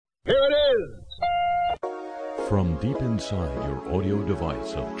Here it is! From deep inside your audio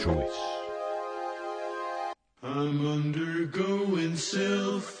device of choice. I'm undergoing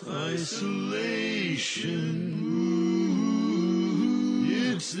self-isolation. Ooh,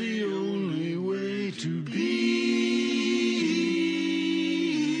 it's the only way to be.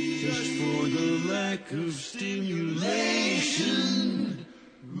 Just for the lack of stimulation.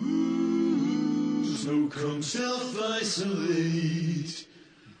 Ooh, so come self-isolate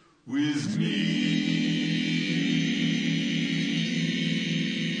with me.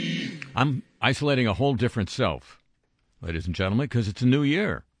 I'm isolating a whole different self, ladies and gentlemen, because it's a new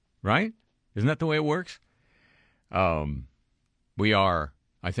year, right? Isn't that the way it works? We are,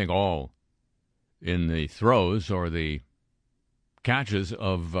 I think, all in the throes or the catches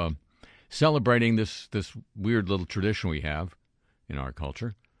of celebrating this weird little tradition we have in our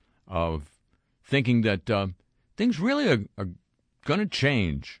culture of thinking that things really are going to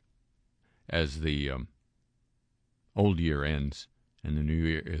change as the old year ends. And the New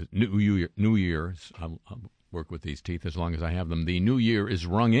Year's, I'll work with these teeth as long as I have them. The New Year is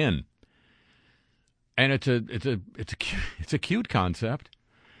rung in, and it's a cute concept.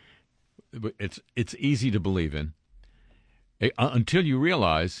 It's easy to believe in until you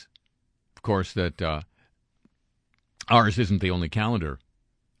realize, of course, that ours isn't the only calendar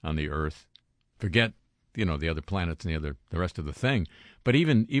on the Earth. Forget the other planets and the rest of the thing. But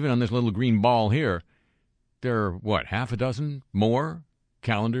even on this little green ball here. There are, half a dozen more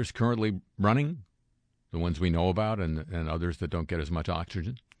calendars currently running? The ones we know about and others that don't get as much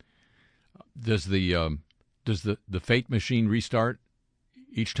oxygen? Does the fate machine restart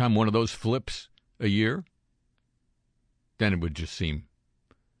each time one of those flips a year? Then it would just seem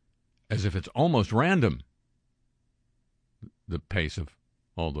as if it's almost random, the pace of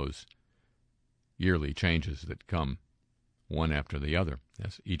all those yearly changes that come one after the other.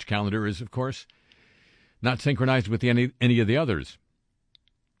 Yes, each calendar is, of course, not synchronized with any of the others.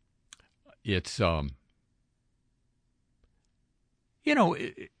 It's,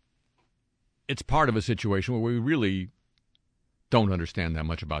 it's part of a situation where we really don't understand that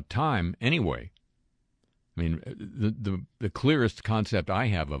much about time anyway. I mean, the clearest concept I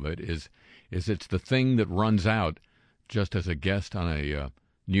have of it is it's the thing that runs out just as a guest on a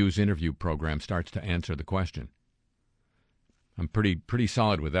news interview program starts to answer the question. I'm pretty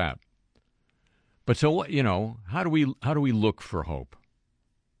solid with that. But so, how do we look for hope,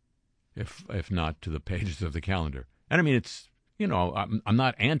 if not to the pages of the calendar? And I mean, it's, I'm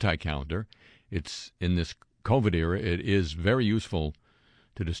not anti-calendar. It's in this COVID era, it is very useful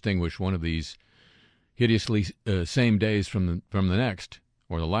to distinguish one of these hideously same days from the next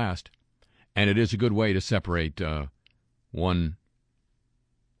or the last, and it is a good way to separate one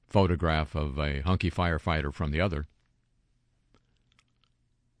photograph of a hunky firefighter from the other.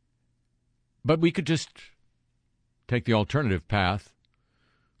 But we could just take the alternative path,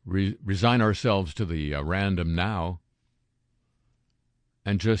 resign ourselves to the random now,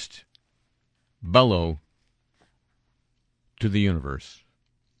 and just bellow to the universe.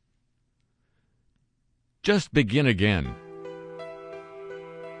 Just begin again.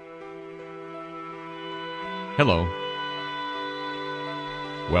 Hello.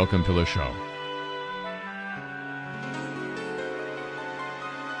 Welcome to the show.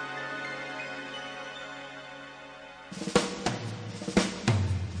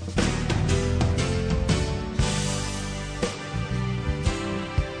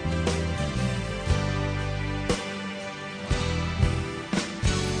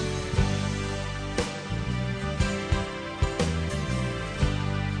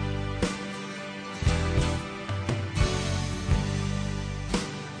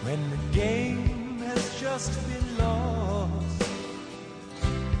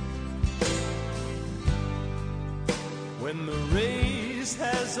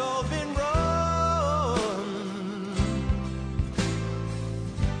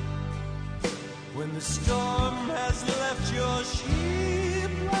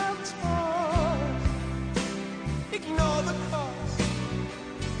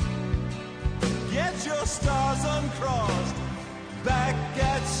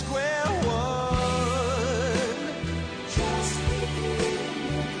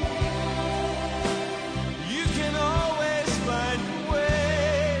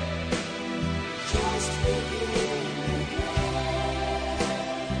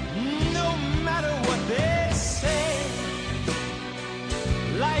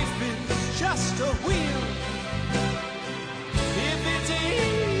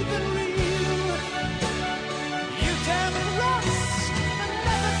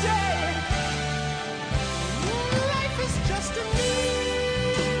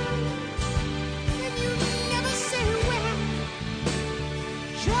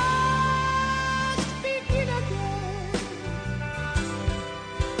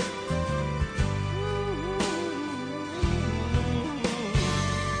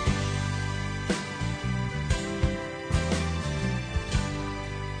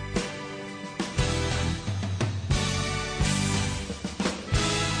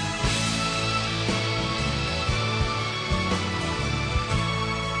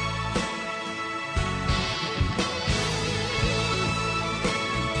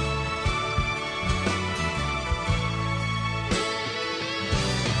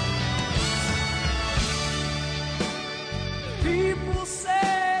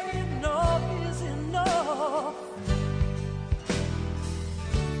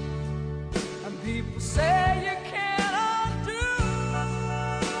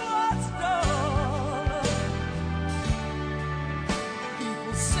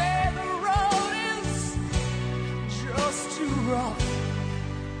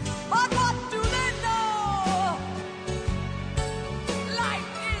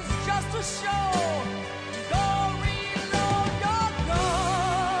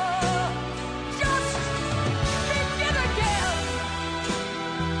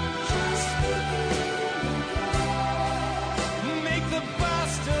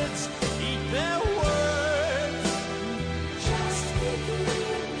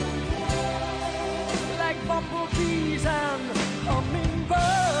 bumblebees and hummingbirds.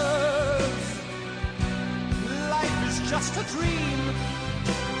 Life is just a dream,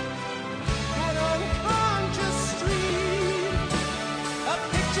 an unconscious stream, a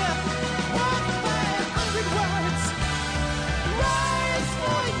picture marked by 100 words. Rise,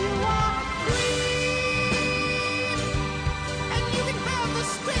 for you are free, and you can have the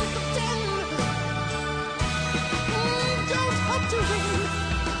strength of 10. Don't hope to win.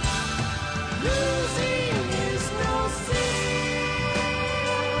 Losing is no sin,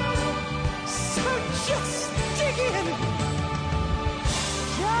 so just dig in.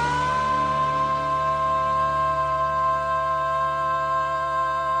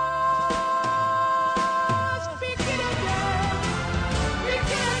 Just begin again,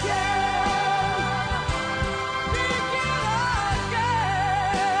 begin again, begin again.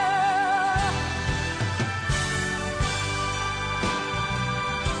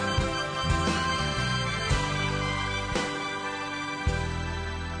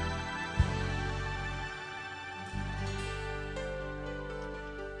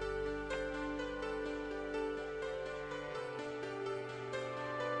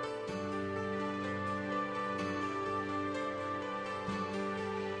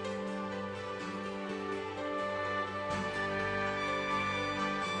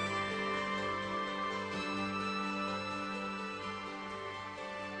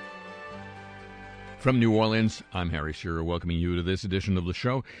 From New Orleans, I'm Harry Shearer, welcoming you to this edition of the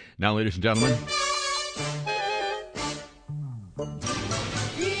show. Now, ladies and gentlemen,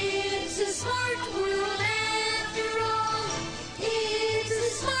 It's a smart world after all. It's a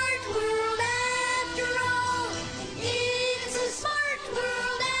smart world after all. It's a smart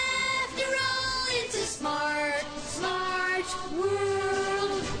world after all. It's a smart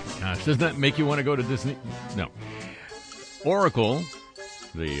world. gosh, doesn't that make you want to go to Disney? No. Oracle,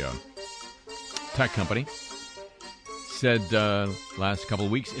 the tech company, said last couple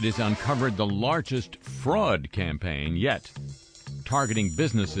of weeks it has uncovered the largest fraud campaign yet, targeting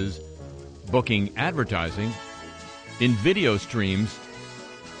businesses booking advertising in video streams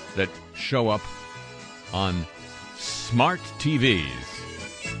that show up on smart TVs.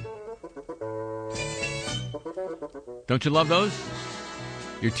 Don't you love those?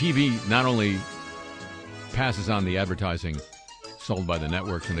 Your TV not only passes on the advertising sold by the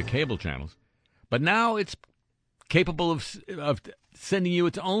networks and the cable channels, but now it's capable of sending you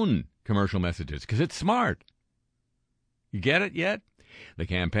its own commercial messages because it's smart. You get it yet? The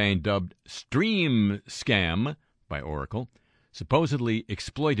campaign, dubbed Stream Scam by Oracle, supposedly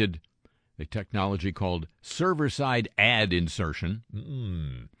exploited a technology called server-side ad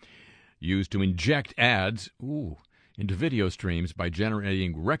insertion, used to inject ads into video streams by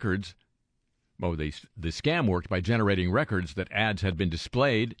generating records. Well, the scam worked by generating records that ads had been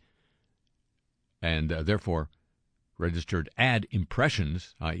displayed and therefore registered ad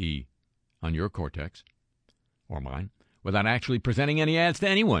impressions, i.e. on your cortex or mine, without actually presenting any ads to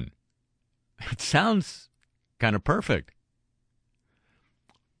anyone. It sounds kind of perfect.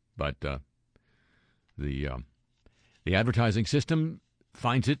 But the advertising system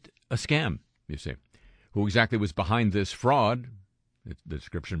finds it a scam, you see. Who exactly was behind this fraud, the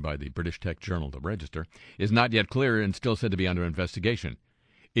description by the British tech journal The Register, is not yet clear and still said to be under investigation.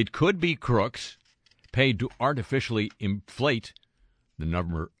 It could be crooks paid to artificially inflate the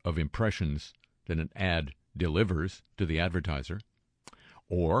number of impressions that an ad delivers to the advertiser.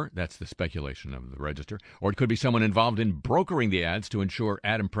 Or, that's the speculation of the Register, or it could be someone involved in brokering the ads to ensure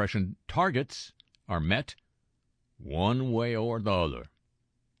ad impression targets are met one way or the other.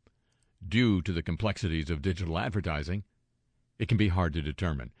 Due to the complexities of digital advertising, it can be hard to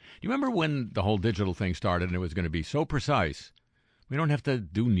determine. Do you remember when the whole digital thing started and it was going to be so precise? We don't have to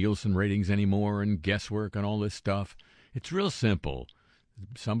do Nielsen ratings anymore and guesswork and all this stuff. It's real simple.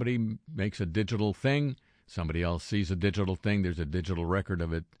 Somebody makes a digital thing, somebody else sees a digital thing, there's a digital record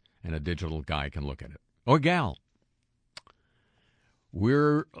of it, and a digital guy can look at it. Or gal.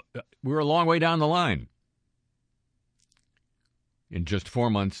 We're a long way down the line. In just 4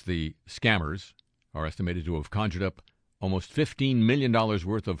 months, the scammers are estimated to have conjured up almost $15 million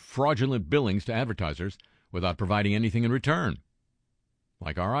worth of fraudulent billings to advertisers without providing anything in return,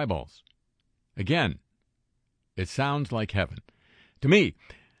 like our eyeballs. Again, it sounds like heaven. To me,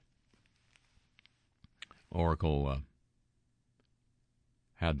 Oracle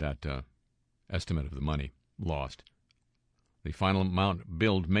had that estimate of the money lost. The final amount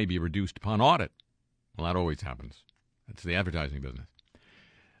billed may be reduced upon audit. Well, that always happens. That's the advertising business.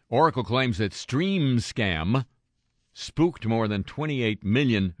 Oracle claims that Stream Scam spooked more than 28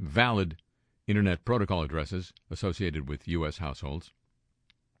 million valid Internet Protocol addresses associated with U.S. households.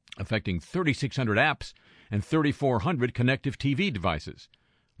 affecting 3,600 apps and 3,400 connective TV devices,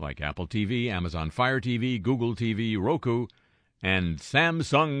 like Apple TV, Amazon Fire TV, Google TV, Roku, and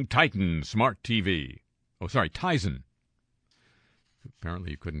Samsung Titan Smart TV. Oh, sorry, Tizen.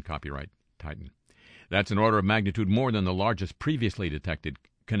 Apparently you couldn't copyright Titan. That's an order of magnitude more than the largest previously detected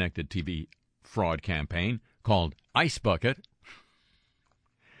connected TV fraud campaign, called Ice Bucket.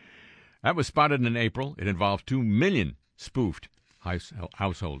 That was spotted in April. It involved 2 million spoofed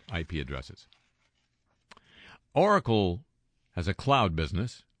household IP addresses. Oracle has a cloud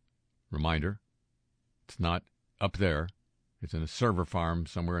business. Reminder, it's not up there. It's in a server farm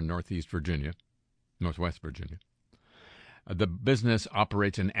somewhere in northwest Virginia. The business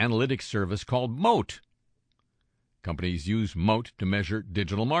operates an analytics service called Moat. Companies use Moat to measure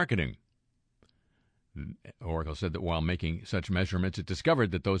digital marketing. Oracle said that while making such measurements, it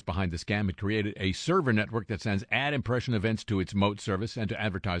discovered that those behind the scam had created a server network that sends ad impression events to its Moat service and to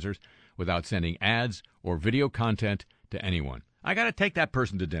advertisers without sending ads or video content to anyone. I got to take that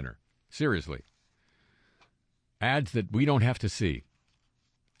person to dinner. Seriously. Ads that we don't have to see.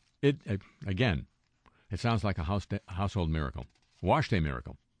 It sounds like a household miracle. Wash day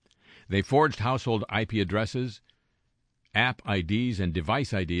miracle. They forged household IP addresses, app IDs, and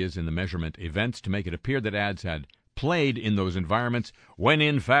device IDs in the measurement events to make it appear that ads had played in those environments, when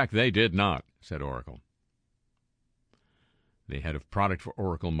in fact they did not, said Oracle. The head of product for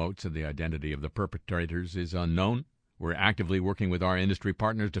Oracle Moat said the identity of the perpetrators is unknown. We're actively working with our industry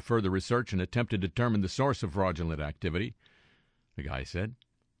partners to further research and attempt to determine the source of fraudulent activity, the guy said.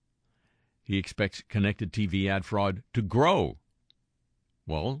 He expects connected TV ad fraud to grow.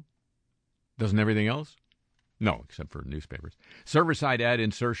 Well, doesn't everything else? No, except for newspapers. Server-side ad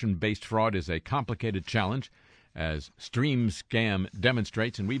insertion-based fraud is a complicated challenge, as Stream Scam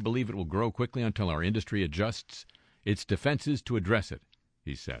demonstrates, and we believe it will grow quickly until our industry adjusts its defenses to address it,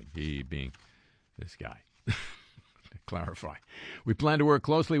 he said, he being this guy. To clarify. We plan to work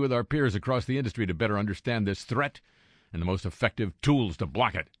closely with our peers across the industry to better understand this threat and the most effective tools to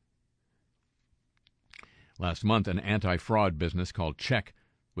block it. Last month, an anti-fraud business called Check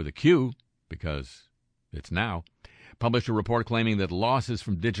with a Q, because it's now, published a report claiming that losses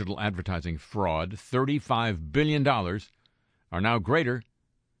from digital advertising fraud, $35 billion, are now greater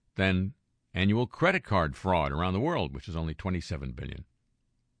than annual credit card fraud around the world, which is only $27 billion.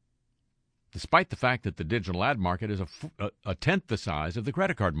 Despite the fact that the digital ad market is a tenth the size of the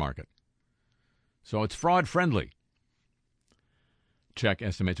credit card market. So it's fraud-friendly. Check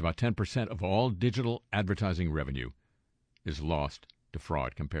estimates about 10% of all digital advertising revenue is lost to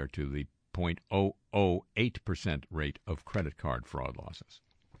fraud compared to the 0.008% rate of credit card fraud losses.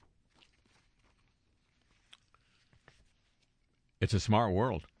 It's a smart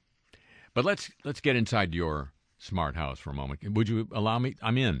world. But let's get inside your smart house for a moment. Would you allow me?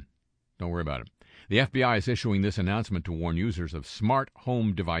 I'm in. Don't worry about it. The FBI is issuing this announcement to warn users of smart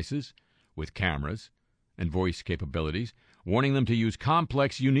home devices with cameras and voice capabilities, warning them to use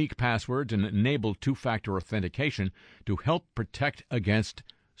complex, unique passwords and enable two-factor authentication to help protect against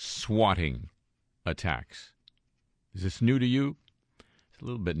swatting attacks. Is this new to you? It's a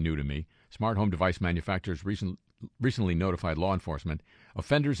little bit new to me. Smart home device manufacturers recently notified law enforcement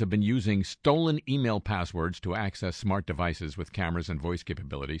offenders have been using stolen email passwords to access smart devices with cameras and voice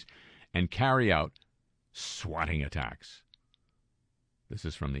capabilities and carry out swatting attacks. This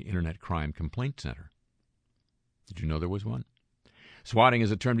is from the Internet Crime Complaint Center. Did you know there was one? Swatting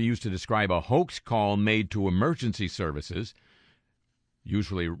is a term used to describe a hoax call made to emergency services,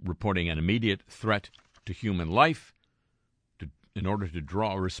 usually reporting an immediate threat to human life, in order to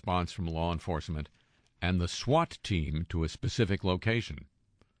draw a response from law enforcement and the SWAT team to a specific location.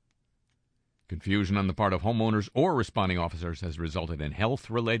 Confusion on the part of homeowners or responding officers has resulted in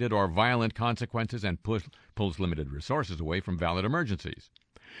health-related or violent consequences and pulls limited resources away from valid emergencies.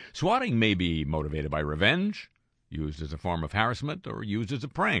 Swatting may be motivated by revenge, used as a form of harassment, or used as a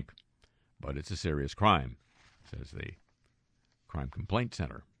prank, but it's a serious crime, says the Crime Complaint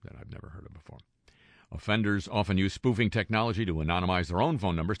Center that I've never heard of before. Offenders often use spoofing technology to anonymize their own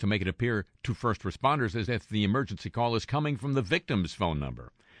phone numbers to make it appear to first responders as if the emergency call is coming from the victim's phone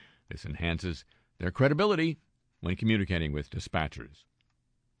number. This enhances their credibility when communicating with dispatchers.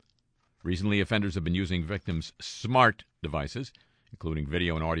 Recently, offenders have been using victims' smart devices, including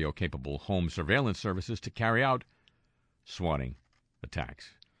video and audio-capable home surveillance services, to carry out swatting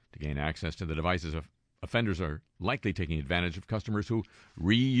attacks. To gain access to the devices, offenders are likely taking advantage of customers who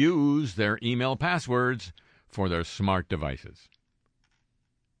reuse their email passwords for their smart devices.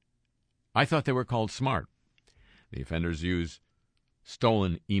 I thought they were called smart. The offenders use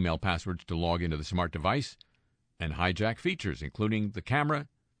stolen email passwords to log into the smart device and hijack features, including the camera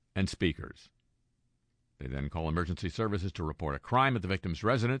and speakers. They then call emergency services to report a crime at the victim's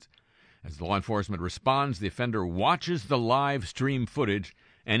residence. As law enforcement responds, the offender watches the live stream footage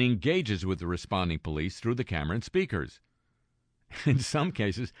and engages with the responding police through the camera and speakers. In some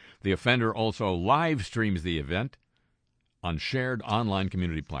cases, the offender also live streams the event on shared online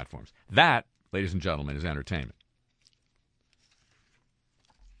community platforms. That, ladies and gentlemen, is entertainment.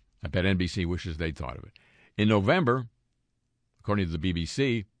 I bet NBC wishes they'd thought of it. In November, according to the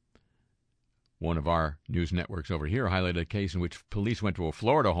BBC, one of our news networks over here highlighted a case in which police went to a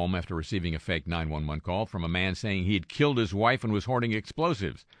Florida home after receiving a fake 911 call from a man saying he had killed his wife and was hoarding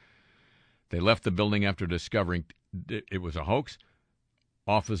explosives. They left the building after discovering it was a hoax.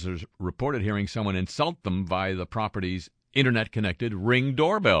 Officers reported hearing someone insult them via the property's internet-connected Ring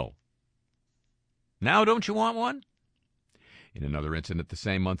doorbell. Now don't you want one? In another incident the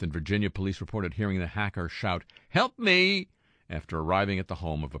same month in Virginia, police reported hearing the hacker shout, "Help me!" after arriving at the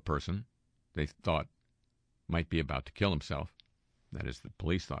home of a person they thought might be about to kill himself. That is, the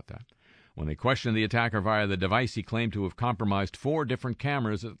police thought that. When they questioned the attacker via the device, he claimed to have compromised 4 different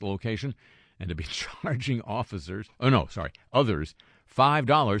cameras at the location and to be charging others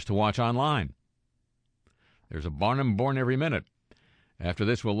 $5 to watch online. There's a Barnum born every minute. After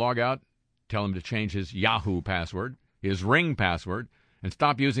this, we'll log out, tell him to change his Yahoo password, his Ring password, and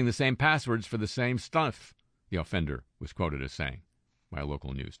stop using the same passwords for the same stuff, the offender was quoted as saying by a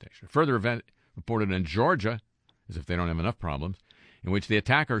local news station. A further event reported in Georgia, as if they don't have enough problems, in which the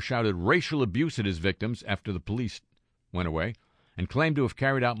attacker shouted racial abuse at his victims after the police went away and claimed to have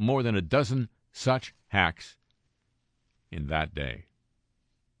carried out more than a dozen such hacks in that day.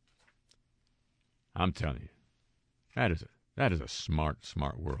 I'm telling you, that is a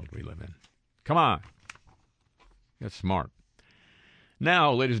smart world we live in. Come on. Get smart.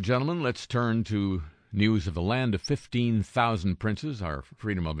 Now, ladies and gentlemen, let's turn to news of the land of 15,000 princes, our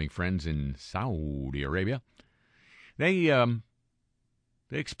freedom-loving friends in Saudi Arabia. They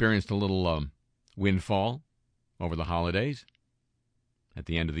experienced a little windfall over the holidays at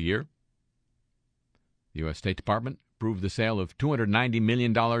the end of the year. The U.S. State Department approved the sale of $290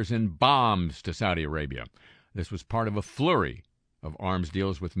 million in bombs to Saudi Arabia. This was part of a flurry of arms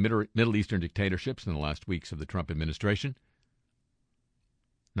deals with Middle Eastern dictatorships in the last weeks of the Trump administration.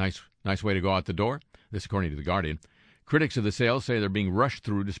 Nice way to go out the door. This, according to The Guardian. Critics of the sale say they're being rushed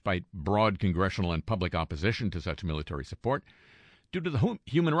through despite broad congressional and public opposition to such military support due to the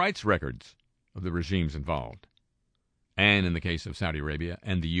human rights records of the regimes involved. And in the case of Saudi Arabia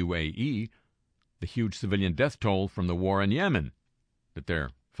and the UAE, the huge civilian death toll from the war in Yemen that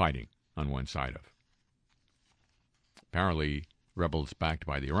they're fighting on one side of. Apparently, rebels backed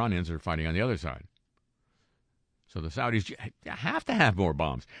by the Iranians are fighting on the other side. So the Saudis have to have more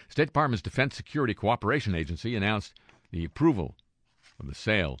bombs. State Department's Defense Security Cooperation Agency announced the approval of the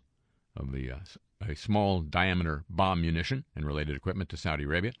sale of a small diameter bomb munition and related equipment to Saudi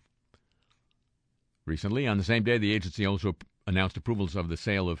Arabia. Recently, on the same day, the agency also announced approvals of the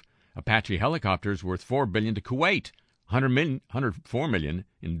sale of Apache helicopters worth $4 billion to Kuwait, $104 million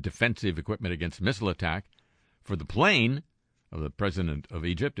in defensive equipment against missile attack for the plane of the president of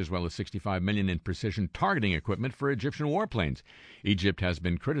Egypt, as well as $65 million in precision targeting equipment for Egyptian warplanes. Egypt has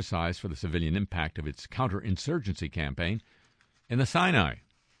been criticized for the civilian impact of its counterinsurgency campaign in the Sinai.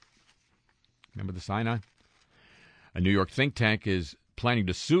 Remember the Sinai? A New York think tank is planning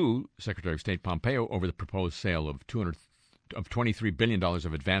to sue Secretary of State Pompeo over the proposed sale of $23 billion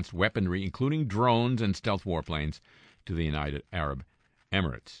of advanced weaponry, including drones and stealth warplanes, to the United Arab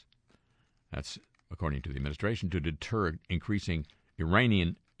Emirates. That's according to the administration, to deter increasing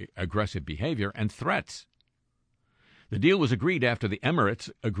Iranian aggressive behavior and threats. The deal was agreed after the Emirates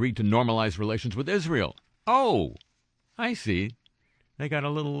agreed to normalize relations with Israel. Oh, I see. They got a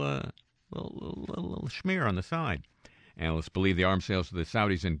little schmear on the side. Analysts believe the arms sales to the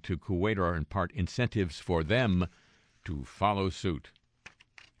Saudis and to Kuwait are in part incentives for them to follow suit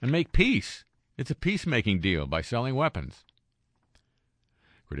and make peace. It's a peacemaking deal by selling weapons.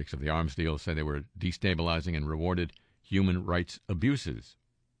 Critics of the arms deal say they were destabilizing and rewarded human rights abuses.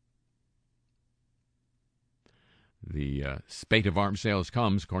 The spate of arms sales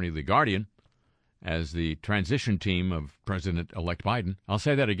comes, according to The Guardian, as the transition team of President-elect Biden, I'll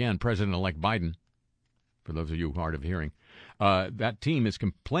say that again, President-elect Biden, for those of you hard of hearing, that team is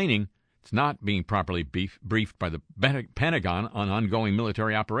complaining it's not being properly briefed by the Pentagon on ongoing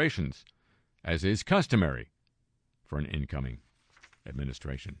military operations, as is customary for an incoming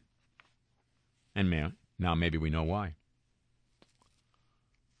administration. And now maybe we know why.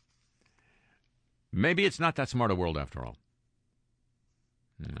 Maybe it's not that smart a world after all.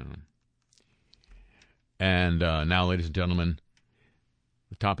 No. And now, ladies and gentlemen,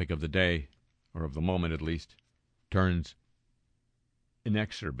 topic of the day, or of the moment at least, turns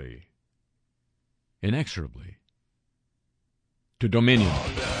inexorably to dominion.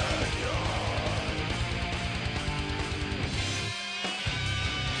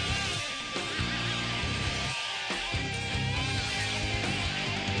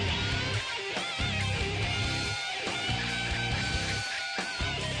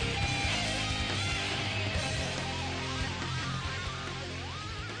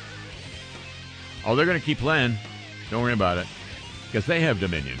 Oh, they're going to keep playing. Don't worry about it. Because they have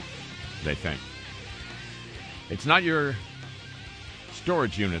dominion, they think. It's not your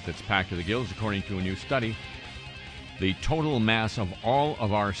storage unit that's packed to the gills, according to a new study. The total mass of all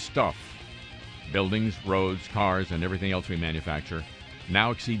of our stuff, buildings, roads, cars, and everything else we manufacture,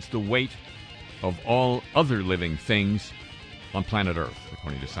 now exceeds the weight of all other living things on planet Earth,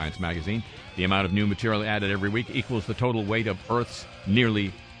 according to Science magazine. The amount of new material added every week equals the total weight of Earth's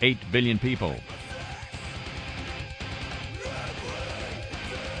nearly 8 billion people.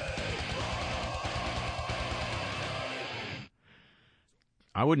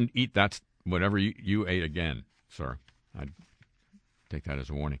 I wouldn't eat that, whatever you ate again, sir. I'd take that as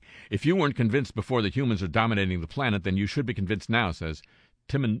a warning. If you weren't convinced before that humans are dominating the planet, then you should be convinced now, says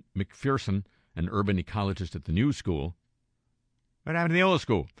Tim McPherson, an urban ecologist at the New School. What happened to the old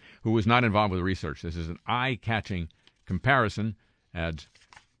school? Who was not involved with the research. This is an eye-catching comparison, adds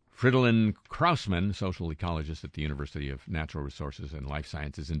Fridolin Krausman, social ecologist at the University of Natural Resources and Life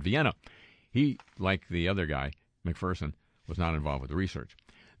Sciences in Vienna. He, like the other guy, McPherson, was not involved with the research.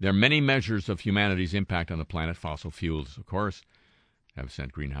 There are many measures of humanity's impact on the planet. Fossil fuels, of course, have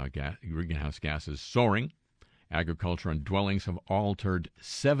sent greenhouse gases soaring. Agriculture and dwellings have altered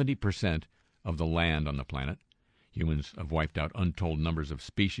 70% of the land on the planet. Humans have wiped out untold numbers of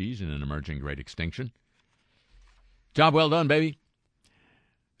species in an emerging great extinction. Job well done, baby.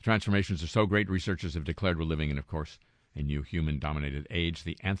 The transformations are so great, researchers have declared we're living in, of course, a new human-dominated age,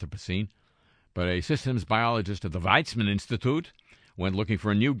 the Anthropocene. But a systems biologist at the Weizmann Institute went looking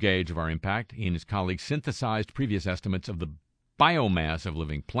for a new gauge of our impact. He and his colleagues synthesized previous estimates of the biomass of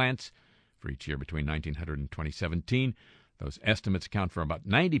living plants for each year between 1900 and 2017. Those estimates account for about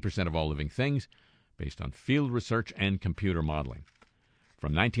 90% of all living things, based on field research and computer modeling.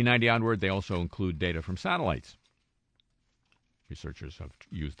 From 1990 onward, they also include data from satellites. Researchers have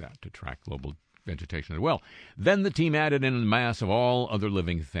used that to track global vegetation as well. Then the team added in the mass of all other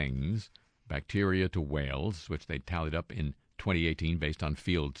living things, bacteria to whales, which they tallied up in 2018 based on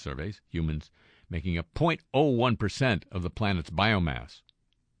field surveys, humans making up 0.01% of the planet's biomass.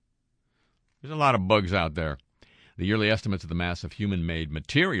 There's a lot of bugs out there. The yearly estimates of the mass of human-made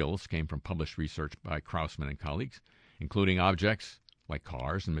materials came from published research by Krausman and colleagues, including objects like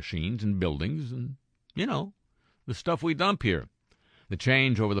cars and machines and buildings and, the stuff we dump here. The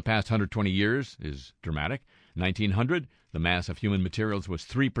change over the past 120 years is dramatic. 1900, the mass of human materials was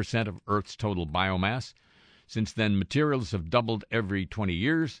 3% of Earth's total biomass. Since then, materials have doubled every 20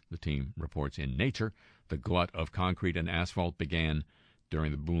 years, the team reports in Nature. The glut of concrete and asphalt began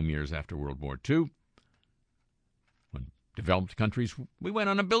during the boom years after World War II. When developed countries, we went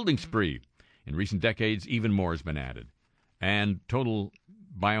on a building spree. In recent decades, even more has been added. And total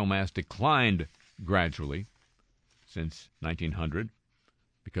biomass declined gradually since 1900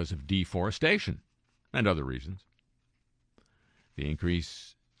 because of deforestation and other reasons. The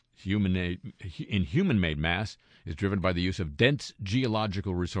increase in human-made mass is driven by the use of dense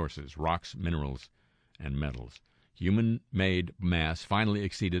geological resources, rocks, minerals, and metals. Human-made mass finally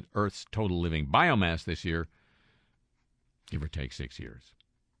exceeded Earth's total living biomass this year, give or take 6 years.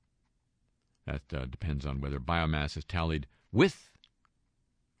 That depends on whether biomass is tallied with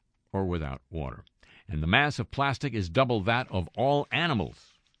or without water. And the mass of plastic is double that of all animals.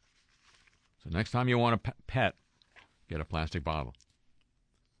 So next time you want a pet, get a plastic bottle.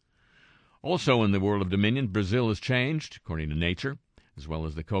 Also in the world of dominion, Brazil has changed, according to Nature, as well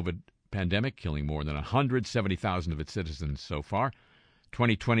as the COVID pandemic, killing more than 170,000 of its citizens so far.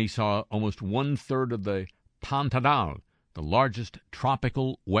 2020 saw almost one-third of the Pantanal, the largest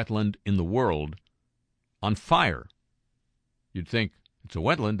tropical wetland in the world, on fire. You'd think it's a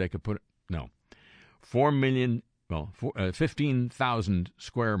wetland, they could put it... No. 15,000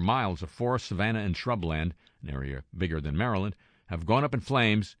 square miles of forest, savanna, and shrubland, an area bigger than Maryland, have gone up in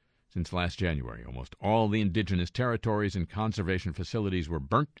flames since last January. Almost all the indigenous territories and conservation facilities were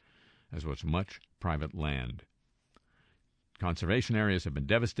burnt, as was much private land. Conservation areas have been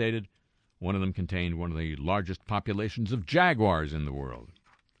devastated. One of them contained one of the largest populations of jaguars in the world.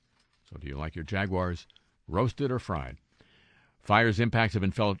 So do you like your jaguars roasted or fried? Fire's impacts have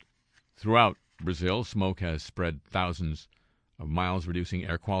been felt throughout Brazil. Smoke has spread thousands of miles, reducing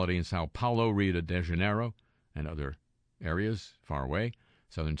air quality in Sao Paulo, Rio de Janeiro, and other areas far away.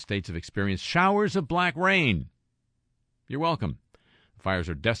 Southern states have experienced showers of black rain. You're welcome. Fires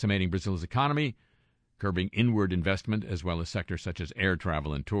are decimating Brazil's economy, curbing inward investment, as well as sectors such as air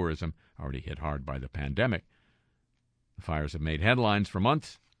travel and tourism, already hit hard by the pandemic. The fires have made headlines for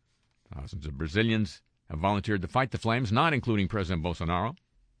months. Thousands of Brazilians have volunteered to fight the flames, not including President Bolsonaro.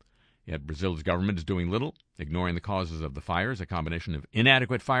 Yet Brazil's government is doing little, ignoring the causes of the fires, a combination of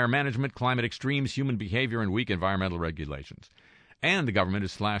inadequate fire management, climate extremes, human behavior, and weak environmental regulations. And the government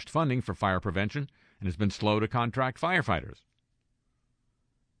has slashed funding for fire prevention and has been slow to contract firefighters.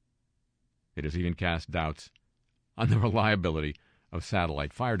 It has even cast doubts on the reliability of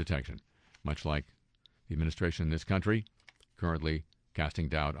satellite fire detection, much like the administration in this country currently casting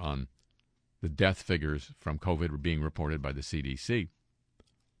doubt on the death figures from COVID being reported by the CDC.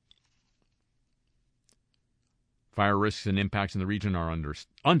 Fire risks and impacts in the region are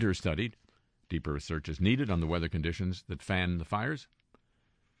understudied. Deeper research is needed on the weather conditions that fan the fires.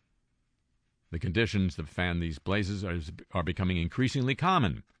 The conditions that fan these blazes are becoming increasingly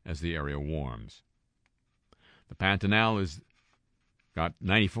common as the area warms. The Pantanal has got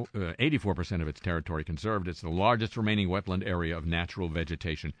 84% of its territory conserved. It's the largest remaining wetland area of natural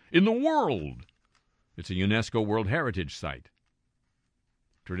vegetation in the world. It's a UNESCO World Heritage Site.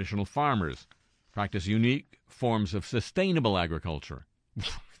 Traditional farmers practice unique forms of sustainable agriculture.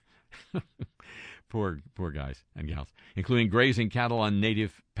 Poor guys and gals, including grazing cattle on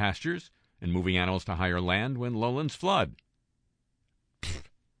native pastures and moving animals to higher land when lowlands flood.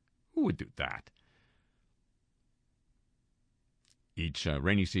 Who would do that? Each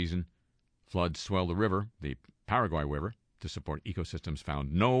rainy season, floods swell the river, the Paraguay River, to support ecosystems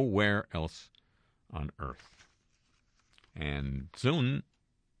found nowhere else on Earth. And soon,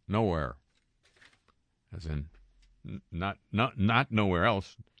 nowhere. As in, not nowhere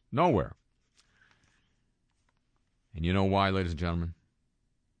else, nowhere. And you know why, ladies and gentlemen?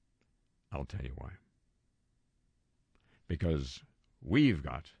 I'll tell you why. Because we've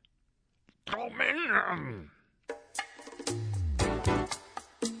got dominion.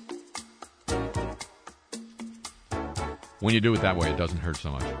 When you do it that way, it doesn't hurt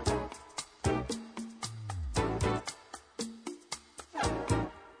so much.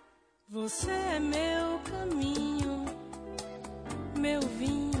 Você é meu caminho, meu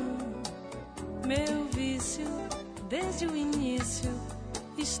vinho, meu vício. Desde o início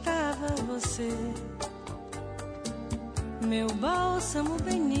estava você, meu bálsamo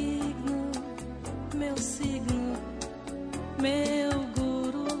benigno, meu signo, meu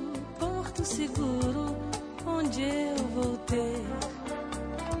guru, porto seguro, onde eu vou ter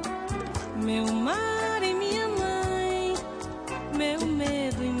meu mar e minha mãe, meu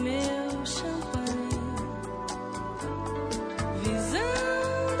medo e meu champanhe,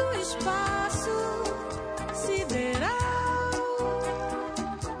 visando o espaço sideral,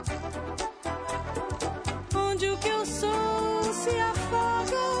 onde o que eu sou se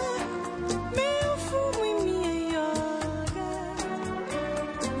afoga, meu fumo e minha yoga.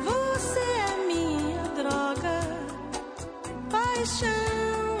 Você é minha droga,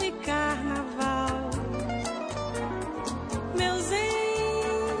 paixão e carnaval, meu zen,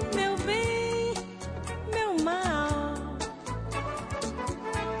 meu bem, meu mal,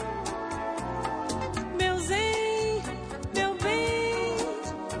 meu zen, meu bem,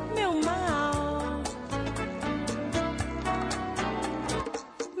 meu mal,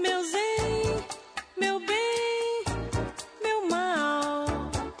 meu zen, meu bem, meu mal,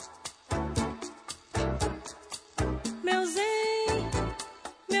 meu zen,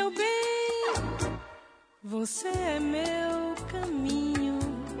 meu bem. Você é meu caminho,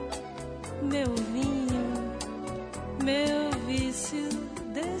 meu vinho, meu vício.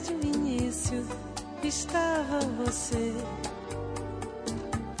 Desde o início estava você,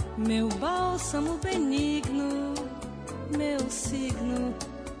 meu bálsamo benigno, meu signo,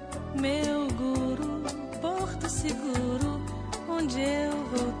 meu guru, porto seguro, onde eu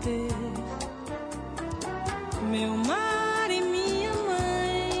vou ter meu mar e minha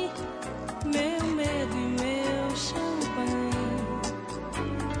mãe, meu medo e meu champanhe,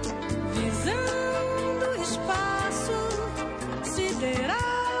 visando o espaço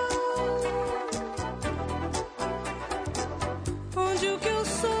sideral, onde o que eu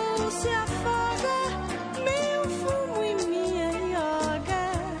sou se afoga, meu fumo e minha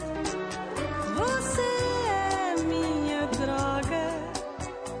yoga. Você é minha droga,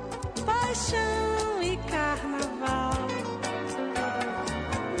 paixão e carnaval,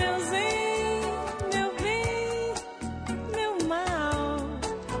 meu zen, meu bem, meu mal,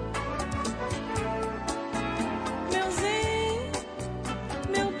 meu zen,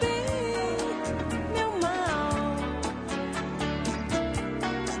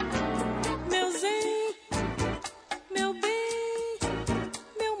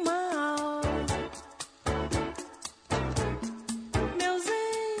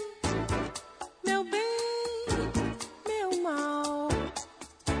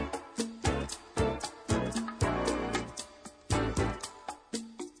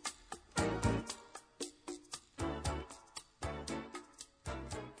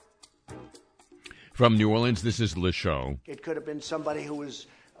 From New Orleans, this is Le Show. It could have been somebody who was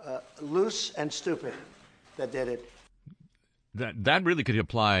loose and stupid that did it. That really could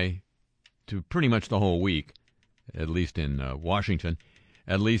apply to pretty much the whole week, at least in Washington,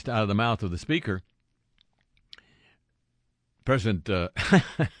 at least out of the mouth of the Speaker. President,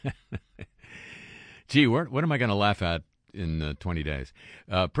 gee, what am I going to laugh at in 20 days?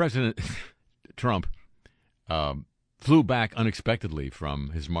 President Trump flew back unexpectedly from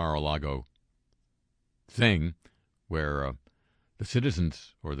his Mar-a-Lago thing where the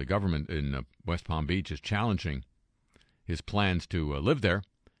citizens or the government in West Palm Beach is challenging his plans to live there,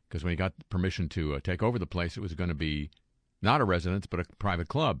 because when he got permission to take over the place, it was going to be not a residence but a private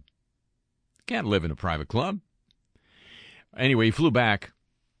club. Can't live in a private club. Anyway, he flew back,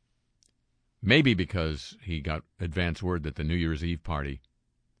 maybe because he got advance word that the New Year's Eve party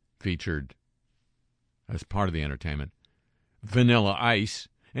featured, as part of the entertainment, Vanilla Ice.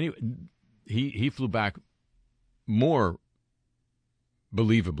 Anyway, he flew back more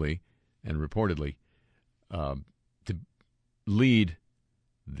believably and reportedly to lead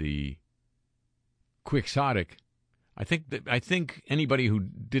the quixotic. I think anybody who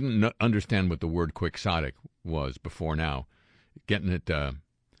didn't understand what the word quixotic was before now, getting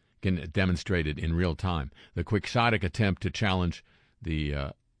it demonstrated in real time. The quixotic attempt to challenge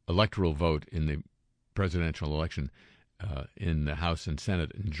the electoral vote in the presidential election in the House and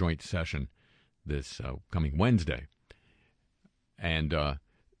Senate in joint session this coming Wednesday. And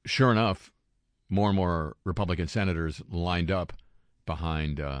sure enough, more and more Republican senators lined up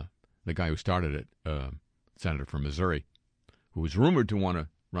behind the guy who started it, senator from Missouri, who was rumored to want to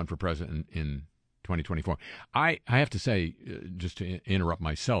run for president in 2024. I have to say, just to interrupt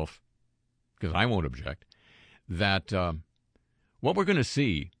myself, because I won't object, that what we're going to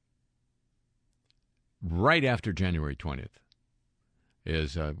see right after January 20th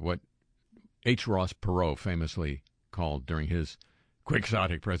is what H. Ross Perot famously called during his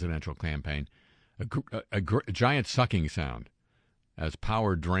quixotic presidential campaign a giant sucking sound as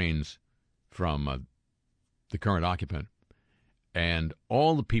power drains from the current occupant, and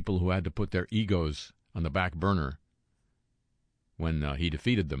all the people who had to put their egos on the back burner when he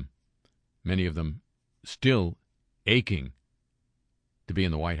defeated them, many of them still aching to be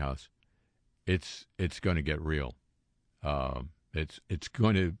in the White House. It's going to get real.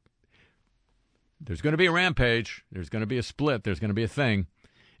 There's going to be a rampage. There's going to be a split. There's going to be a thing.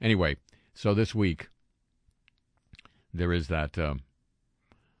 Anyway, so this week there is that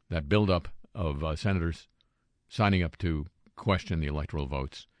buildup of senators signing up to question the electoral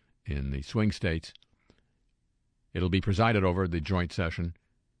votes in the swing states. It'll be presided over the joint session,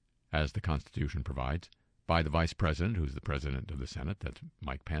 as the Constitution provides, by the Vice President, who's the President of the Senate. That's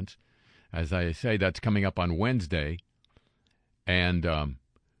Mike Pence. As I say, that's coming up on Wednesday, and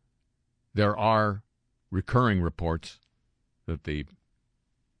there are recurring reports that the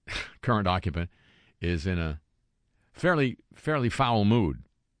current occupant is in a fairly foul mood,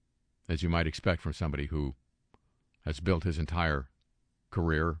 as you might expect from somebody who has built his entire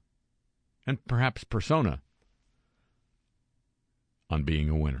career and perhaps persona on being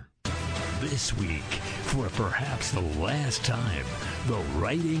a winner. This week, for perhaps the last time, the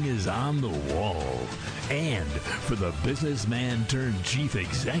writing is on the wall. And for the businessman turned chief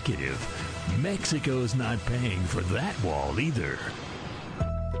executive, Mexico's not paying for that wall either.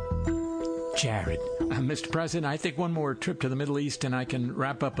 Jared. Mr. President, I think one more trip to the Middle East and I can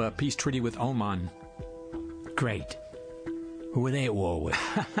wrap up a peace treaty with Oman. Great. Who are they at war with?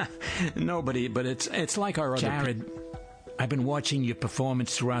 Nobody, but it's like our other... Jared, I've been watching your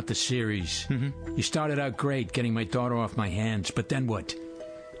performance throughout the series. Mm-hmm. You started out great, getting my daughter off my hands, but then what?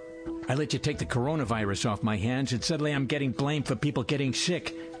 I let you take the coronavirus off my hands, and suddenly I'm getting blamed for people getting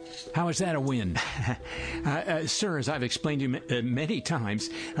sick. How is that a win? Sir, as I've explained to you many times,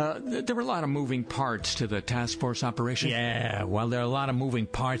 there were a lot of moving parts to the task force operation. Yeah, well, there are a lot of moving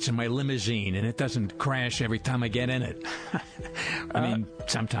parts in my limousine, and it doesn't crash every time I get in it. I mean,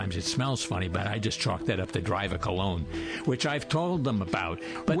 sometimes it smells funny, but I just chalk that up to driver cologne, which I've told them about.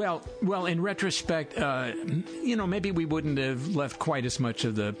 But Well, in retrospect, maybe we wouldn't have left quite as much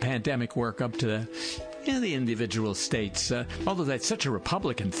of the pandemic work up to the individual states. Although that's such a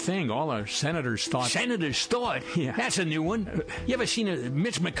Republican thing, all our senators thought... Senators thought? Yeah. That's a new one. You ever seen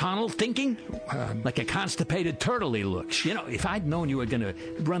Mitch McConnell thinking? Like a constipated turtle he looks. You know, if I'd known you were going to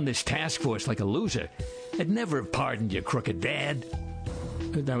run this task force like a loser, I'd never have pardoned your crooked dad.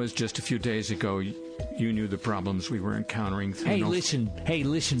 That was just a few days ago. You knew the problems we were encountering. Hey,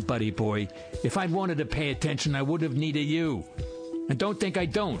 listen, buddy boy. If I'd wanted to pay attention, I would have needed you. And don't think I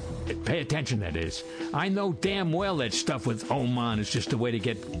don't. Pay attention, that is. I know damn well that stuff with Oman is just a way to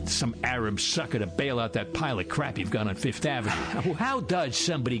get some Arab sucker to bail out that pile of crap you've got on Fifth Avenue. How does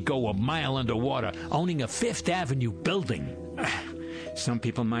somebody go a mile underwater owning a Fifth Avenue building? Some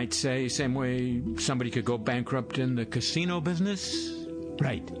people might say, same way somebody could go bankrupt in the casino business.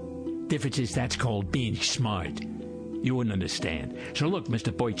 Right. Difference is that's called being smart. You wouldn't understand. So look,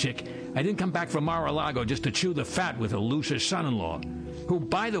 Mr. Boychik, I didn't come back from Mar-a-Lago just to chew the fat with a looser son-in-law, who,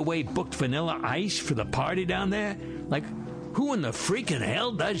 by the way, booked Vanilla Ice for the party down there. Like, who in the freaking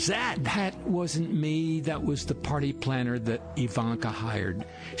hell does that? That wasn't me. That was the party planner that Ivanka hired.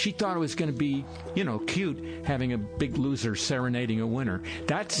 She thought it was going to be, cute, having a big loser serenading a winner.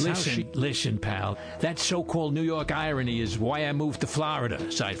 That's Listen, pal. That so-called New York irony is why I moved to Florida,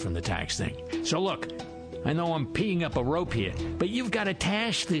 aside from the tax thing. So look, I know I'm peeing up a rope here, but you've got a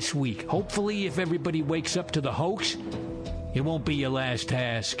task this week. Hopefully, if everybody wakes up to the hoax, it won't be your last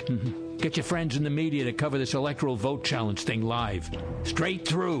task. Get your friends in the media to cover this electoral vote challenge thing live. Straight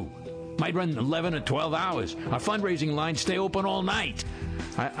through. Might run 11 or 12 hours. Our fundraising lines stay open all night.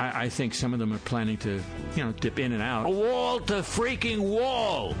 I think some of them are planning to, dip in and out. A wall to freaking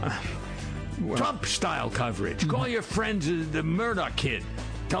wall. Trump-style coverage. Call your friends the Murdoch kid.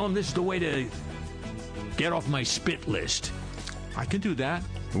 Tell them this is the way to get off my spit list. I can do that.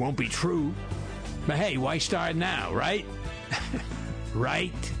 It won't be true. But hey, why start now, right?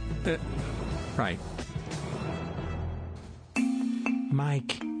 Right? Right.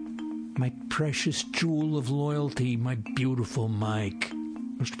 Mike, my precious jewel of loyalty, my beautiful Mike.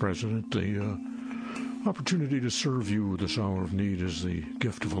 Mr. President, the opportunity to serve you this hour of need is the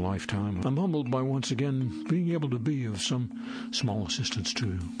gift of a lifetime. I'm humbled by once again being able to be of some small assistance to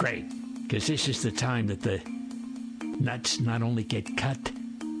you. Great, because this is the time that the nuts not only get cut,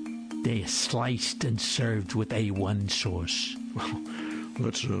 they are sliced and served with A1 sauce. Well,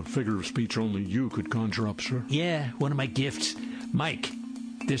 that's a figure of speech only you could conjure up, sir. Yeah, one of my gifts. Mike,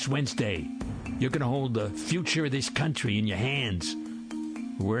 this Wednesday, you're going to hold the future of this country in your hands,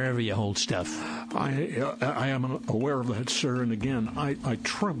 wherever you hold stuff. I am aware of that, sir, and again, I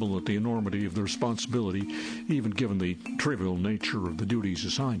tremble at the enormity of the responsibility, even given the trivial nature of the duties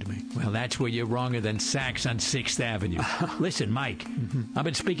assigned to me. Well, that's where you're wronger than Saks on 6th Avenue. Listen, Mike, I've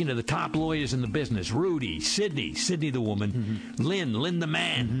been speaking to the top lawyers in the business. Rudy, Sydney the woman, Lynn the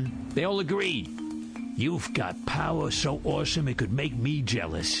man. They all agree. You've got power so awesome it could make me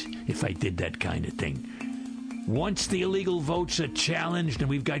jealous if I did that kind of thing. Once the illegal votes are challenged, and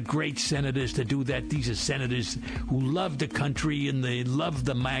we've got great senators to do that, these are senators who love the country and they love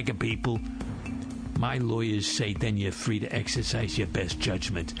the MAGA people, my lawyers say then you're free to exercise your best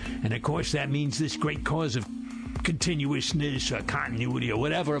judgment. And of course that means this great cause of continuousness or continuity or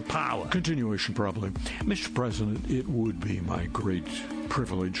whatever of power. Continuation, probably. Mr. President, it would be my great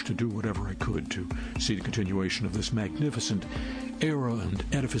privilege to do whatever I could to see the continuation of this magnificent era and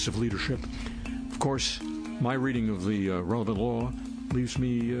edifice of leadership. Of course, my reading of the relevant law leaves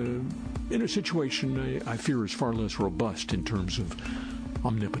me in a situation I fear is far less robust in terms of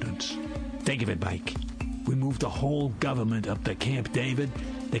omnipotence. Think of it, Mike. We moved the whole government up to Camp David.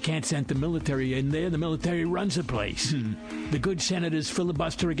 They can't send the military in there. The military runs the place. The good senators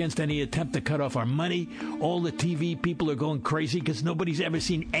filibuster against any attempt to cut off our money. All the TV people are going crazy because nobody's ever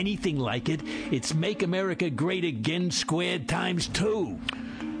seen anything like it. It's Make America Great Again squared times 2.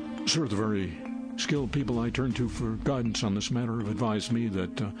 Sir, the very skilled people I turn to for guidance on this matter have advised me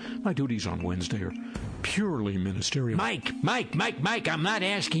that my duties on Wednesday are purely ministerial. Mike, I'm not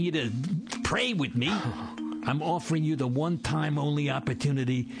asking you to pray with me. I'm offering you the one-time only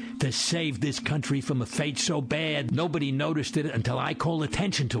opportunity to save this country from a fate so bad nobody noticed it until I call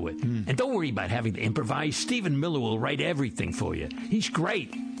attention to it. And don't worry about having to improvise. Stephen Miller will write everything for you. He's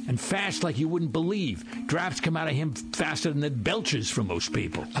great and fast like you wouldn't believe. Drafts come out of him faster than it belches for most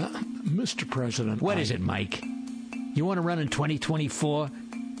people. Mr. President, What is it, Mike? You want to run in 2024?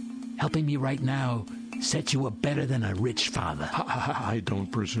 Helping me right now sets you up better than a rich father. I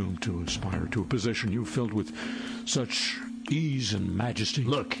don't presume to aspire to a position you filled with such ease and majesty.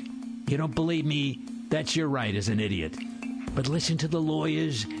 Look, you don't believe me? That's your right as an idiot. But listen to the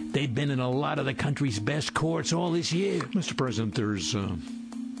lawyers. They've been in a lot of the country's best courts all this year. Mr. President, there's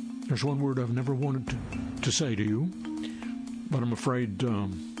one word I've never wanted to say to you, but I'm afraid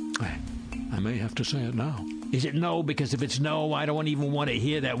I may have to say it now. Is it no? Because if it's no, I don't even want to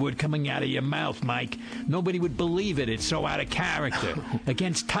hear that word coming out of your mouth, Mike. Nobody would believe it. It's so out of character.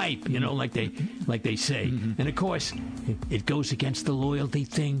 Against type, like they say. And of course, it goes against the loyalty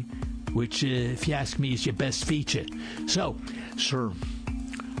thing, which, if you ask me, is your best feature. So, sir,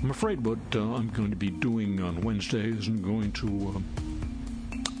 I'm afraid what I'm going to be doing on Wednesday isn't going to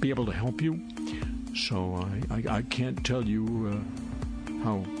be able to help you. So I can't tell you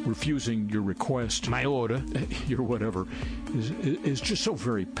how refusing your request, My order. your whatever, is just so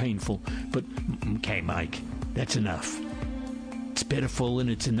very painful. But Okay, Mike, that's enough. It's pitiful and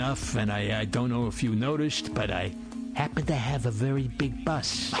it's enough, and I don't know if you noticed, but I happen to have a very big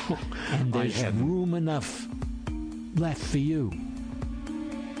bus. And I there's hadn't. room enough left for you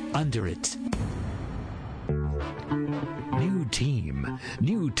under it. New team,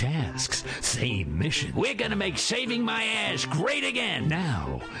 new tasks, same mission. We're gonna make saving my ass great again.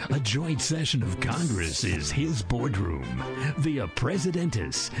 Now, a joint session of Congress is his boardroom, via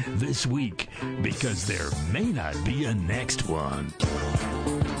Presidentis, this week, because there may not be a next one.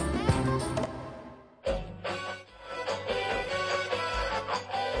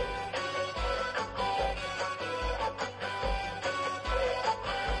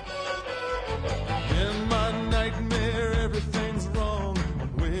 In my nightmare, everything's wrong.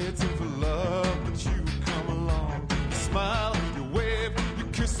 I'm waiting for love, but you come along. You smile, you wave, you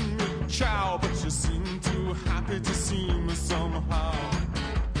kiss me, ciao, but you seem too happy to see me somehow.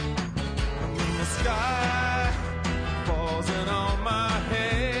 And then the sky falls in on my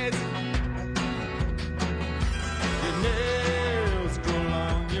head. Your nails grow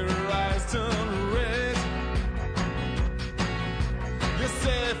long, your eyes turn red. You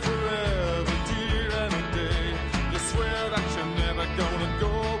say forever, dear, any day. You swear that you're never gonna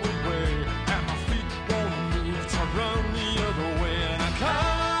go away. And my feet won't move to run the other way. And I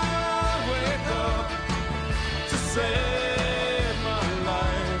can't wake up to save my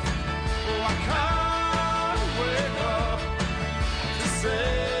life. Oh, I can't wake up to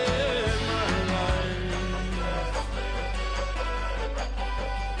save my life.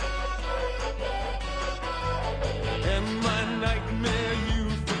 In my nightmare, you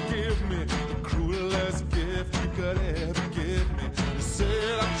forgive me the cruelest gift you could ever give me. You say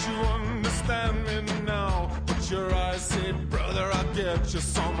that you understand me now, but your eyes say, brother, I'll get you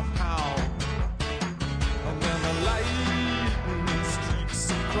somehow. And then the lightning streaks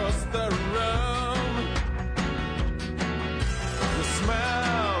across the room. You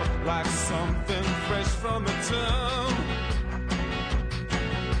smell like something fresh from the tomb.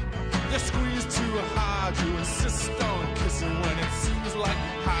 You squeeze too hard, you insist on kissing when it seems like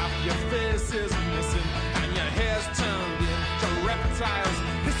half your face is missing and your hair's turned into reptiles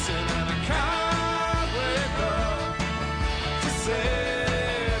hissing. And I can't wake up to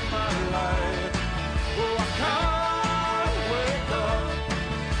save my life. Oh, I can't wake up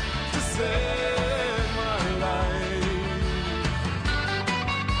to save my life.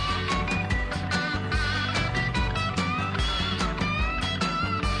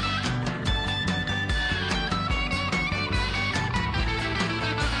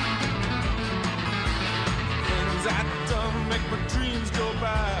 Things I done make my dreams go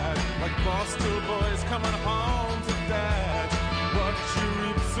bad, like Boston boys coming home to dad. What you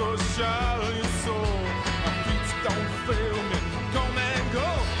reap, so shall you sow. My feet don't fail me, come and go,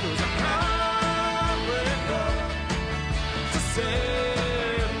 'cause I can't wake up to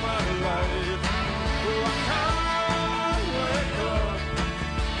save my life. Oh, I can't wake up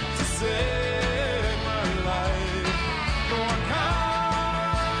to save my life. Oh, I can't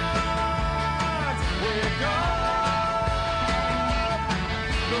wake up.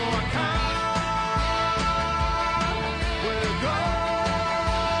 No, I can't wake up.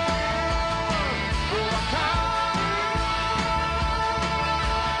 Oh, I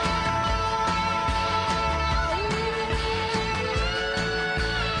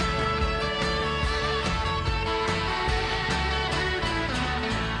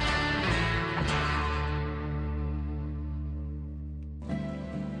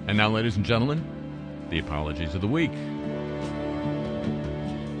And now, ladies and gentlemen, the apologies of the week.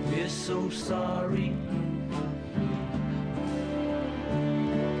 We're so sorry.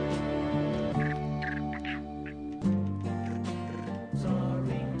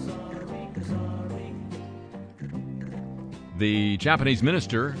 The Japanese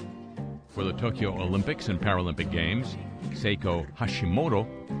minister for the Tokyo Olympics and Paralympic Games, Seiko Hashimoto,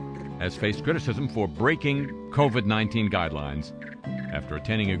 has faced criticism for breaking COVID-19 guidelines after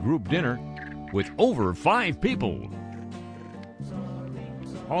attending a group dinner with over 5 people.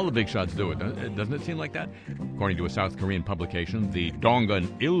 All the big shots do it, doesn't it seem like that? According to a South Korean publication, the Dongan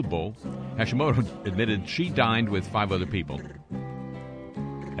Ilbo, Hashimoto admitted she dined with 5 other people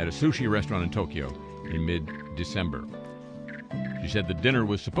at a sushi restaurant in Tokyo in mid-December. She said the dinner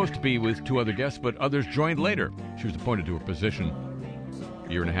was supposed to be with 2 other guests, but others joined later. She was appointed to her position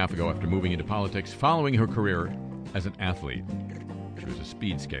a year and a half ago after moving into politics following her career as an athlete. She was a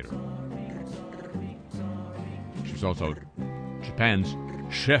speed skater. She was also Japan's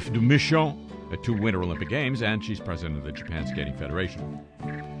chef de mission at 2 Winter Olympic Games, and she's president of the Japan Skating Federation.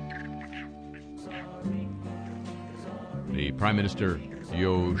 The Prime Minister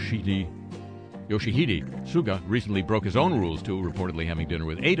Yoshihide Suga recently broke his own rules too, reportedly having dinner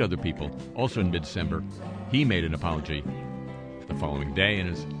with 8 other people, also in mid-December. He made an apology the following day, and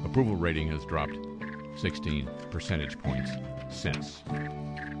his approval rating has dropped 16 percentage points since.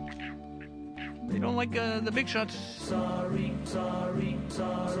 They don't like the big shots not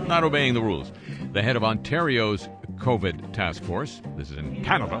obeying the rules. The head of Ontario's COVID task force, this is in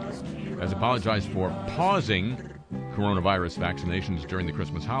Canada, has apologized for pausing coronavirus vaccinations during the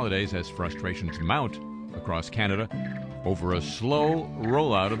Christmas holidays as frustrations mount across Canada over a slow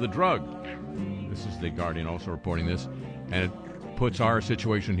rollout of the drug. This is The Guardian also reporting this, and it puts our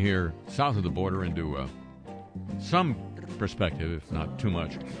situation here south of the border into some perspective, if not too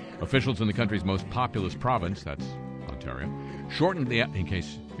much. Officials in the country's most populous province, that's Ontario, in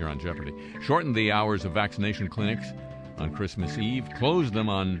case you're on Jeopardy, shortened the hours of vaccination clinics on Christmas Eve, closed them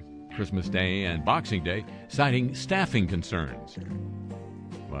on Christmas Day and Boxing Day, citing staffing concerns.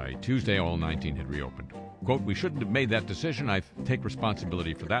 By Tuesday, all 19 had reopened. Quote, "We shouldn't have made that decision. I take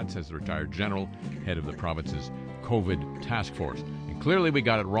responsibility for that," says the retired general, head of the province's COVID task force. "And clearly we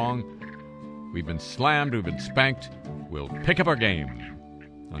got it wrong. We've been slammed, we've been spanked. We'll pick up our game,"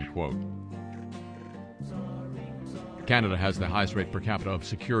 unquote. Canada has the highest rate per capita of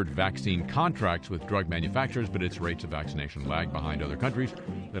secured vaccine contracts with drug manufacturers, but its rates of vaccination lag behind other countries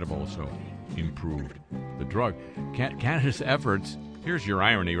that have also improved the drug. Canada's efforts, here's your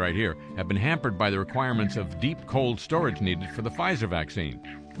irony right here, have been hampered by the requirements of deep cold storage needed for the Pfizer vaccine.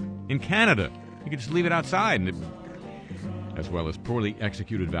 In Canada, you can just leave it outside, as well as poorly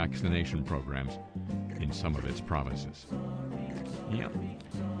executed vaccination programs in some of its provinces. Yeah,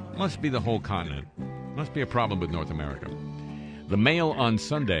 must be the whole continent. Must be a problem with North America. The Mail on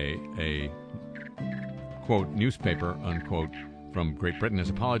Sunday, a, quote, newspaper, unquote, from Great Britain, has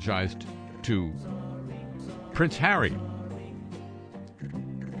apologized to Prince Harry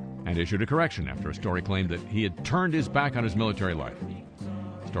and issued a correction after a story claimed that he had turned his back on his military life.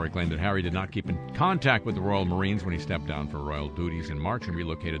 The story claimed that Harry did not keep in contact with the Royal Marines when he stepped down for royal duties in March and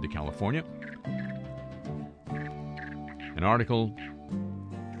relocated to California. An article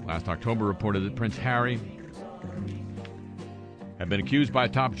last October reported that Prince Harry had been accused by a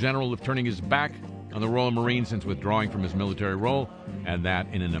top general of turning his back on the Royal Marines since withdrawing from his military role, and that,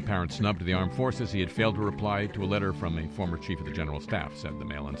 in an apparent snub to the armed forces, he had failed to reply to a letter from a former chief of the General Staff, said the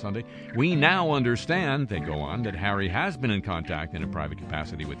Mail on Sunday. "We now understand," they go on, "that Harry has been in contact in a private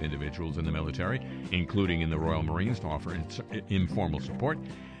capacity with individuals in the military, including in the Royal Marines, to offer informal support,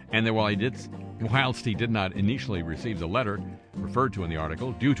 and that whilst he did not initially receive the letter referred to in the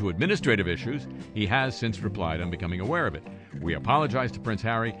article, due to administrative issues, he has since replied on becoming aware of it. We apologize to Prince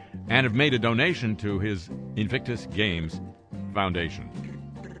Harry and have made a donation to his Invictus Games Foundation."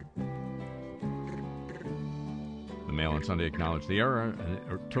 The Mail on Sunday acknowledged the error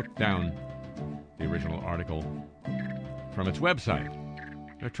and took down the original article from its website.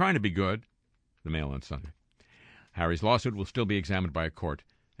 They're trying to be good, the Mail on Sunday. Harry's lawsuit will still be examined by a court,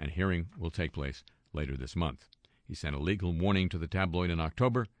 and hearing will take place later this month. He sent a legal warning to the tabloid in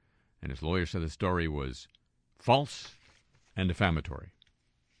October, and his lawyer said the story was false and defamatory.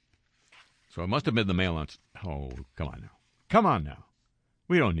 So it must have been the Mail on... Oh, come on now.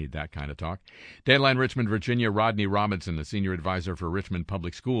 We don't need that kind of talk. Deadline Richmond, Virginia, Rodney Robinson, the senior advisor for Richmond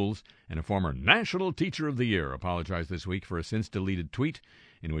Public Schools and a former National Teacher of the Year, apologized this week for a since-deleted tweet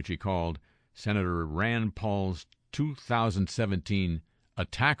in which he called Senator Rand Paul's 2017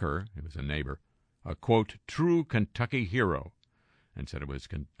 attacker, it was a neighbor, a, quote, true Kentucky hero, and said it was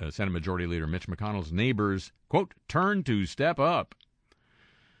Senate Majority Leader Mitch McConnell's neighbor's, quote, turn to step up.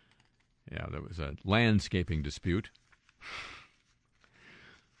 Yeah, there was a landscaping dispute.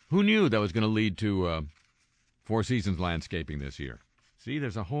 Who knew that was going to lead to Four Seasons landscaping this year? See,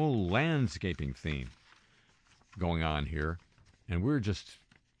 there's a whole landscaping theme going on here, and we're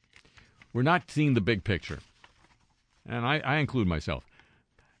not seeing the big picture. And I include myself.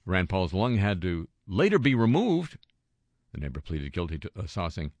 Rand Paul's lung had to later be removed. The neighbor pleaded guilty to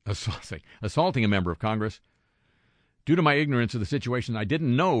assaulting a member of Congress. Due to my ignorance of the situation, I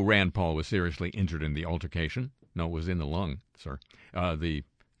didn't know Rand Paul was seriously injured in the altercation. No, it was in the lung, sir. The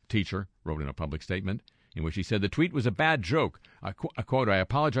teacher wrote in a public statement in which he said the tweet was a bad joke. I quote, I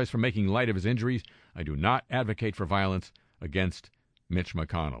apologize for making light of his injuries. I do not advocate for violence against Mitch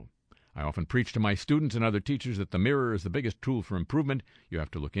McConnell. I often preach to my students and other teachers that the mirror is the biggest tool for improvement. You have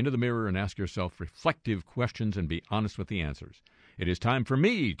to look into the mirror and ask yourself reflective questions and be honest with the answers. It is time for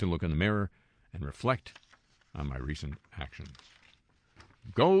me to look in the mirror and reflect on my recent actions.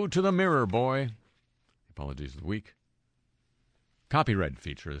 Go to the mirror, boy. Apologies of the week. Copyright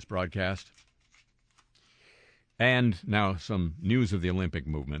feature of this broadcast. And now some news of the Olympic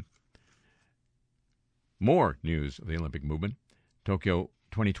movement. More news of the Olympic movement. Tokyo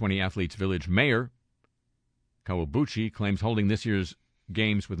 2020 Athletes Village Mayor Kawabuchi claims holding this year's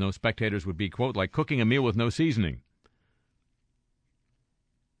games with no spectators would be, quote, like cooking a meal with no seasoning.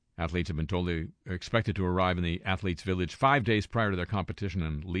 Athletes have been told they are expected to arrive in the Athletes Village 5 days prior to their competition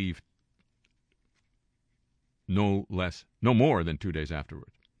and leave no more than 2 days afterward.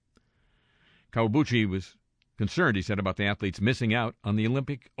 Kawabuchi was concerned, he said, about the athletes missing out on the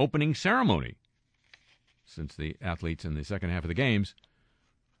Olympic opening ceremony, since the athletes in the second half of the Games,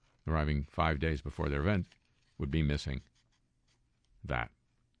 arriving 5 days before their event, would be missing that.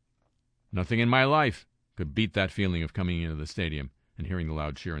 Nothing in my life could beat that feeling of coming into the stadium and hearing the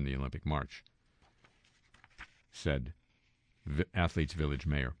loud cheer in the Olympic March, said Athletes Village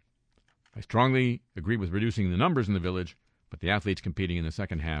Mayor. I strongly agree with reducing the numbers in the village, but the athletes competing in the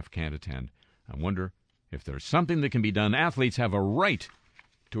second half can't attend. I wonder if there's something that can be done. Athletes have a right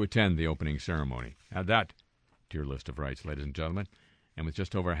to attend the opening ceremony. Add that to your list of rights, ladies and gentlemen. And with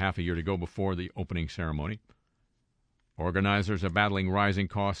just over half a year to go before the opening ceremony, organizers are battling rising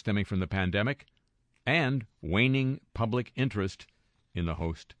costs stemming from the pandemic and waning public interest in the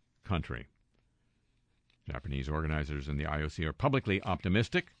host country. Japanese organizers in the IOC are publicly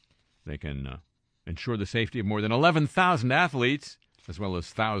optimistic they can ensure the safety of more than 11,000 athletes, as well as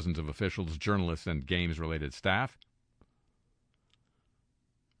thousands of officials, journalists, and games-related staff.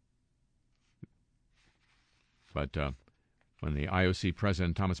 But when the IOC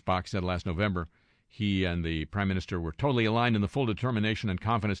president, Thomas Bach, said last November he and the Prime Minister were totally aligned in the full determination and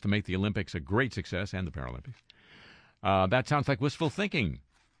confidence to make the Olympics a great success, and the Paralympics, that sounds like wistful thinking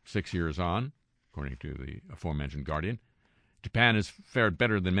 6 years on, according to the aforementioned Guardian. Japan has fared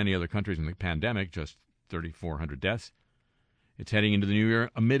better than many other countries in the pandemic, just 3,400 deaths. It's heading into the new year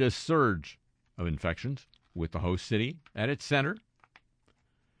amid a surge of infections, with the host city at its center.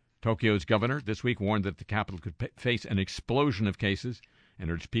 Tokyo's governor this week warned that the capital could face an explosion of cases and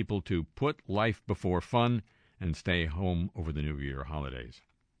urged people to put life before fun and stay home over the New Year holidays.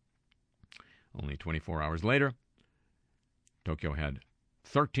 Only 24 hours later, Tokyo had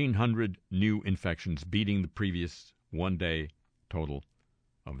 1,300 new infections, beating the previous one-day total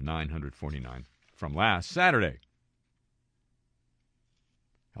of 949 from last Saturday.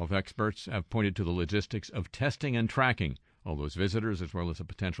 Health experts have pointed to the logistics of testing and tracking all those visitors, as well as the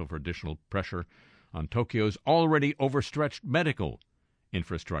potential for additional pressure on Tokyo's already overstretched medical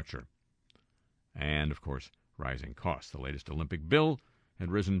infrastructure. And, of course, rising costs. The latest Olympic bill had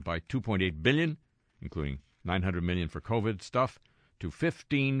risen by $2.8 billion, including $900 million for COVID stuff, to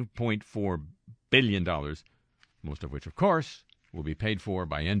 $15.4 billion, most of which, of course, will be paid for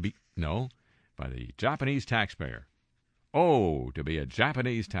by by the Japanese taxpayer. Oh, to be a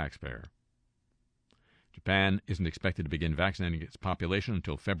Japanese taxpayer. Japan isn't expected to begin vaccinating its population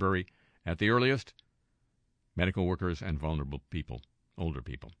until February at the earliest. Medical workers and vulnerable people, older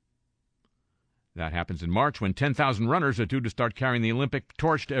people. That happens in March, when 10,000 runners are due to start carrying the Olympic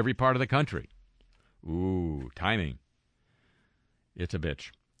torch to every part of the country. Ooh, timing. It's a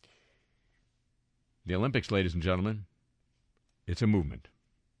bitch. The Olympics, ladies and gentlemen, it's a movement.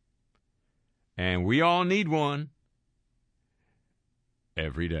 And we all need one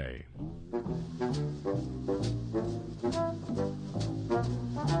every day.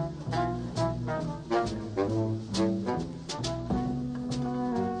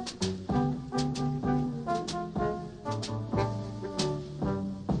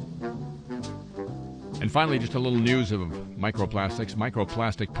 And finally, just a little news of microplastics.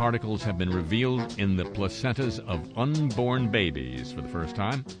 Microplastic particles have been revealed in the placentas of unborn babies for the first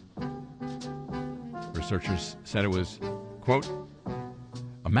time. Researchers said it was, quote,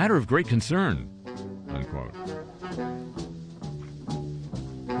 a matter of great concern, unquote.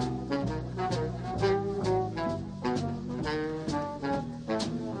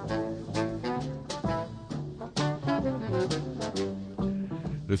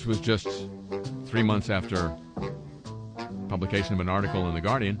 This was just 3 months after publication of an article in The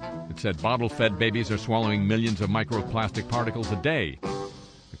Guardian that said bottle-fed babies are swallowing millions of microplastic particles a day,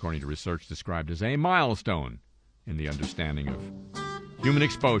 according to research described as a milestone in the understanding of human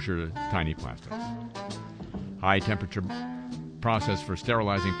exposure to tiny plastics. High-temperature process for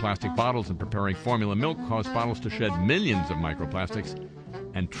sterilizing plastic bottles and preparing formula milk caused bottles to shed millions of microplastics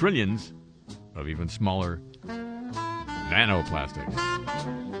and trillions of even smaller nanoplastics.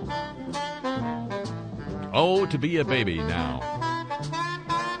 Oh, to be a baby now.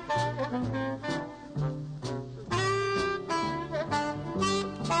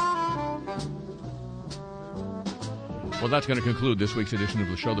 Well, that's going to conclude this week's edition of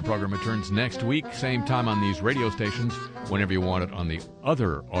the show. The program returns next week, same time on these radio stations, whenever you want it on the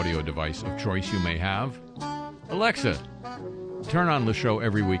other audio device of choice you may have. Alexa, turn on the show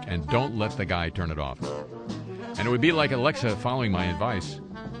every week and don't let the guy turn it off. And it would be like Alexa following my advice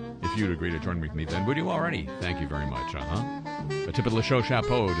if you'd agree to join with me then. Would you already? Thank you very much. A tip of the show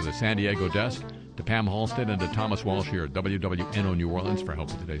chapeau to the San Diego desk, to Pam Halstead and to Thomas Walsh here at WWNO New Orleans for help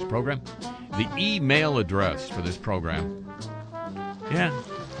with today's program. The email address for this program, yeah,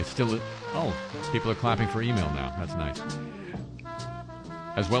 it's still, people are clapping for email now. That's nice.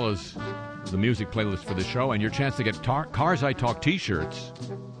 As well as the music playlist for the show and your chance to get Cars I Talk t-shirts,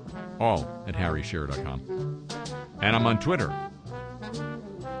 all at harryshearer.com. And I'm on Twitter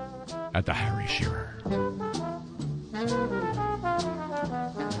at the Harry Shearer.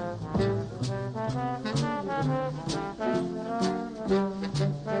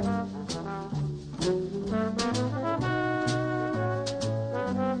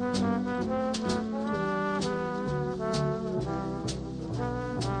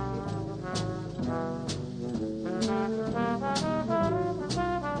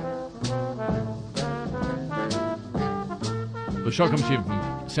 The show comes to you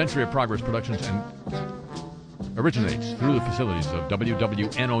from Century of Progress Productions and originates through the facilities of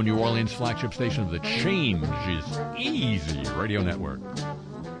WWNO New Orleans, flagship station of the Change is Easy radio network.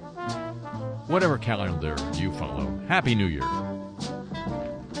 Whatever calendar you follow, Happy New Year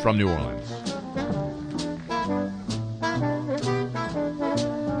from New Orleans.